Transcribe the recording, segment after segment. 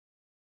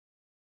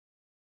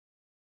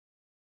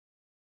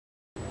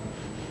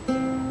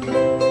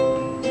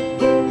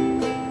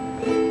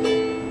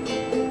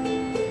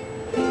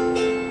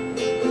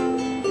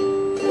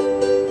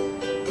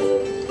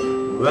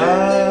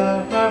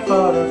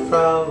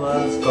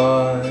flowers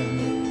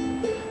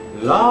gone.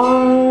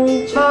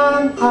 Long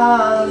time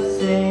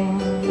passing,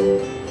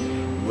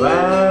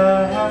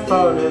 where have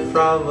all the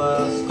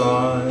flowers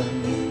gone?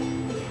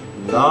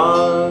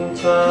 Long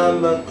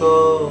time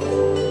ago,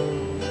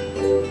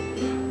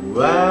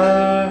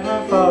 where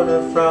have all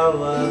the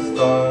flowers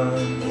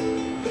gone?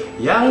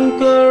 Young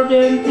girl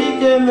then pick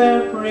them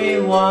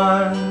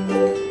everyone.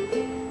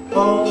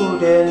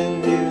 Old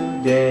and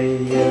new they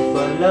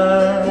ever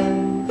learn.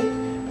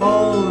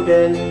 Old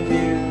and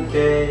new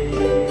they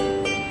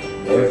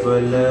ever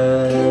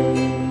learn.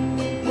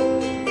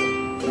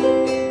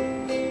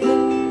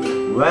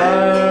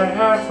 Where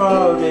have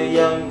all the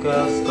young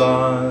girls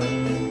gone?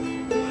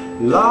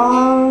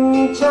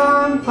 Long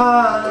time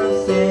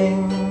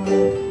passing,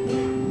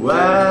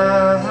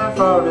 where have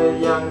all the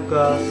young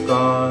girls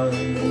gone?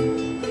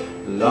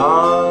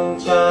 Long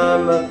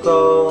time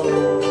ago,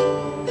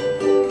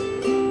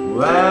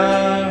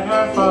 where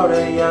have all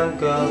the young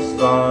girls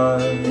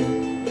gone?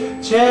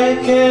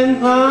 Checking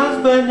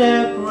husband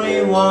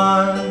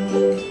everyone.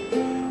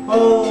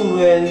 Oh,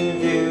 and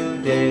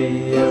view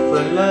they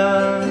ever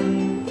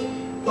learn.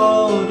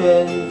 Oh,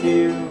 and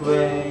view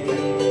they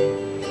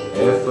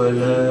ever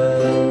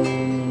learn.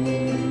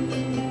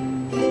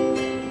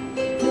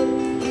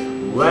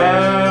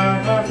 Where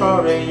have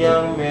all the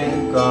young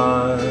men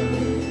gone?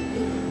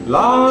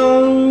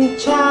 Long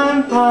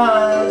time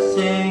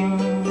passing,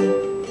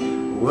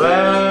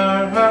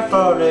 where have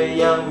all the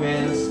young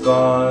men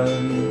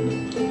gone?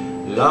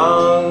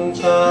 Long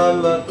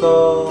time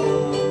ago,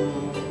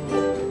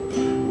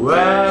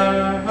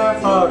 where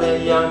have all the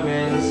young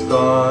men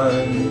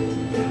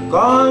gone?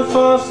 Gone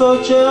for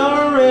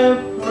soldier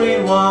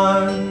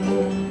everyone.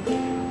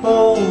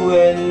 Oh,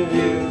 and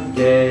view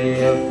they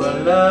ever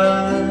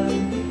learn.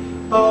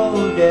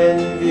 Oh,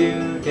 then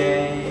view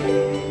they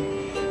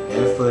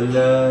ever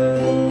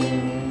learn.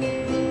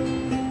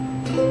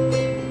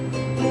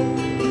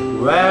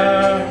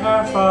 Where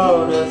have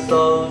all the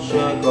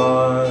soldiers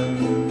gone?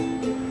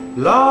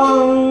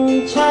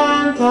 Long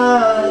time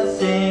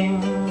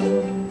passing,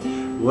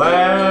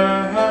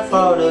 where have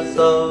all the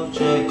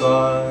soldiers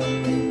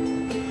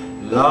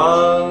gone?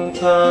 Long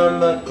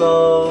time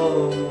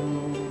ago,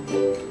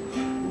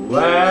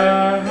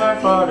 where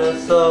have all the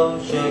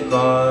soldiers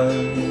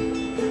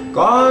gone?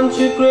 Gone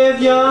to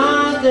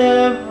graveyard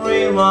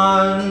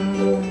everyone.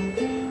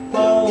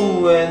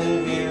 Oh,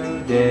 and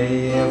view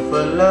they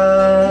ever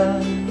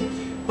learn.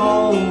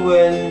 Oh,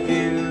 and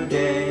view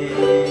they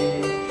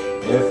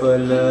ever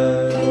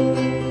learn.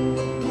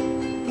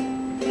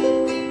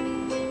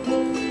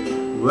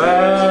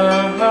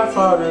 Where have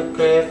all the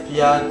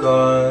graveyard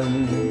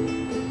gone?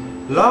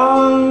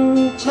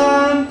 Long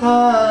time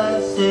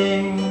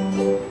passing,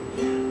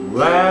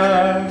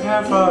 where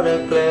have all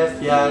the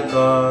graveyard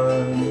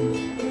gone?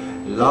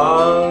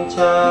 Long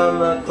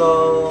time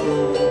ago,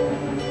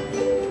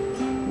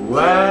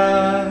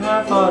 where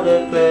have all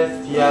the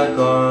graveyard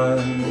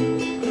gone?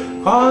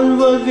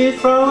 Onward with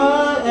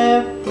flower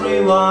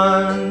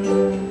everyone.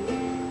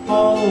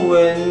 Oh,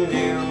 when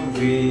will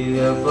we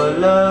ever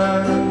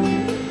learn?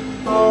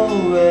 Oh,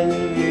 when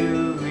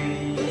will we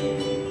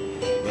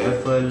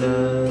ever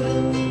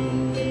learn?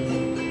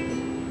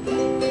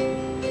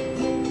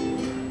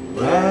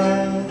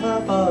 Where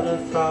have all the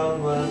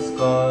flowers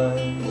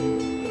gone?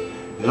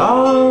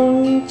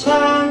 Long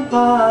time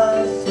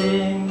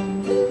passing,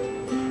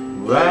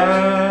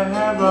 where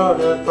have all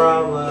the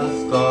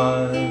flowers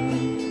gone?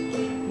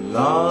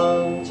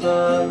 Long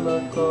time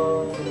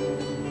ago,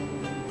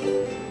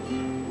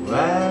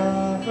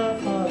 where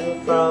have all the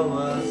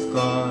flowers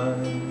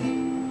gone?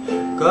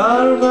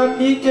 Girl, but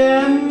pick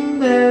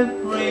them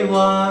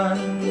everyone.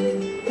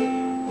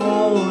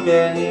 Oh,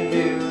 then